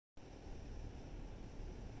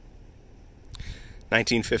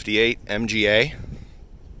1958 MGA.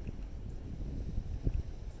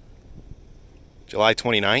 July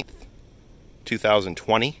 29th,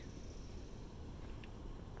 2020.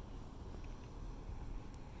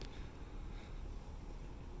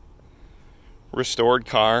 Restored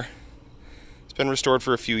car. It's been restored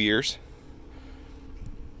for a few years.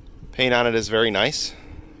 Paint on it is very nice.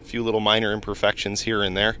 A few little minor imperfections here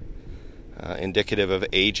and there, indicative of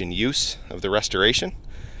age and use of the restoration.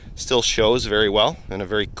 Still shows very well, and a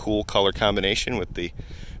very cool color combination with the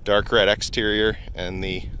dark red exterior and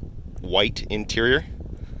the white interior.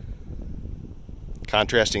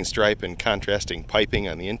 Contrasting stripe and contrasting piping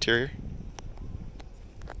on the interior.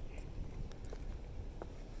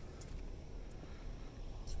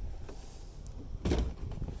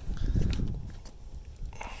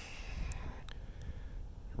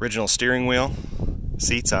 Original steering wheel.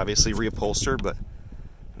 Seats obviously reupholstered, but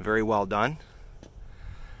very well done.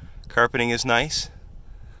 Carpeting is nice.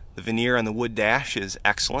 The veneer on the wood dash is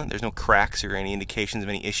excellent. There's no cracks or any indications of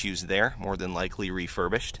any issues there. More than likely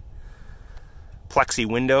refurbished. Plexi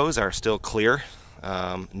windows are still clear,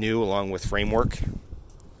 new along with framework.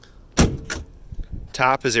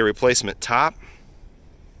 Top is a replacement top.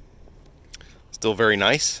 Still very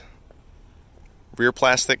nice. Rear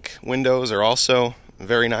plastic windows are also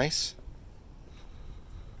very nice.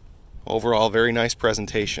 Overall, very nice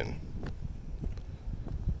presentation.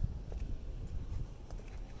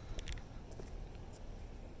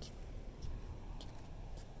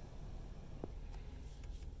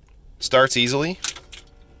 Starts easily.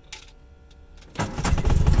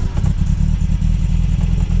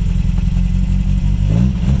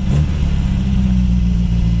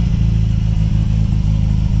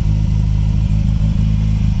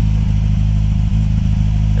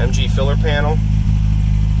 MG filler panel.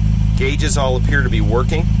 Gauges all appear to be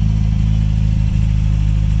working.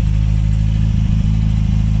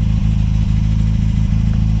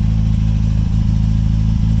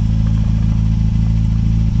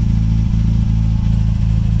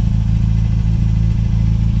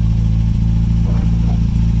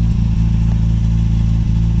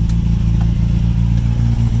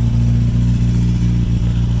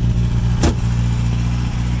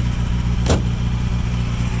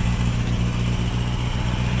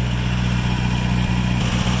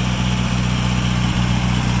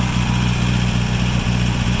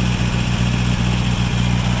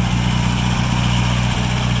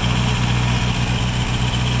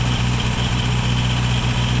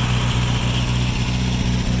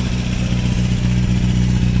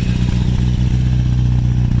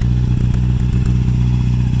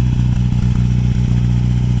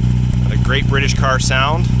 Great British car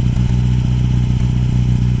sound.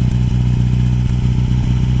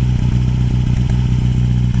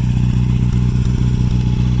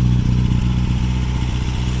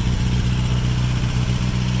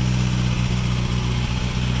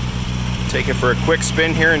 Take it for a quick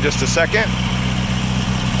spin here in just a second.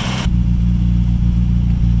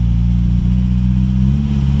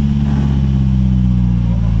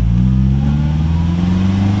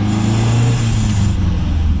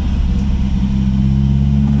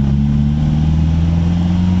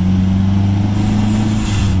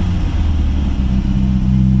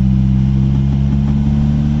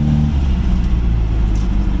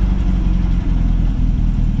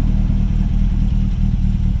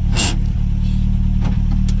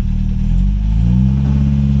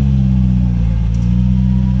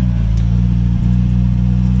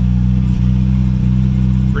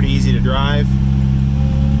 Easy to drive.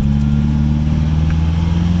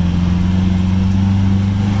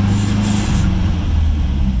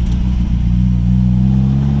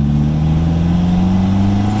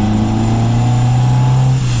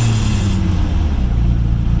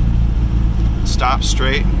 Stops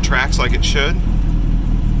straight, tracks like it should.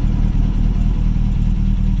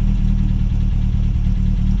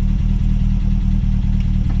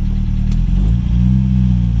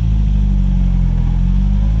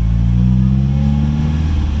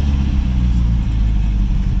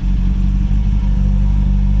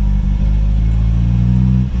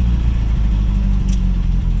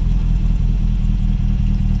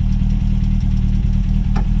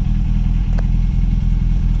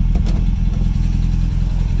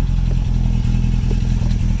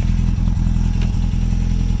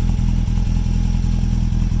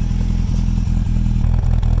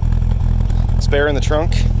 Spare in the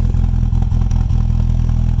trunk.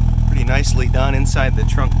 Pretty nicely done inside the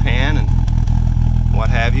trunk pan and what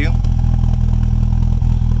have you.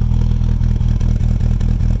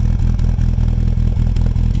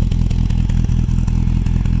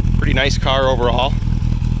 Pretty nice car overall.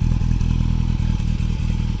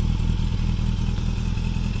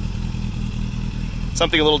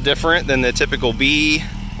 Something a little different than the typical B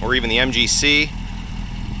or even the MGC.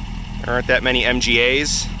 There aren't that many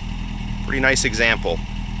MGAs. Pretty nice example.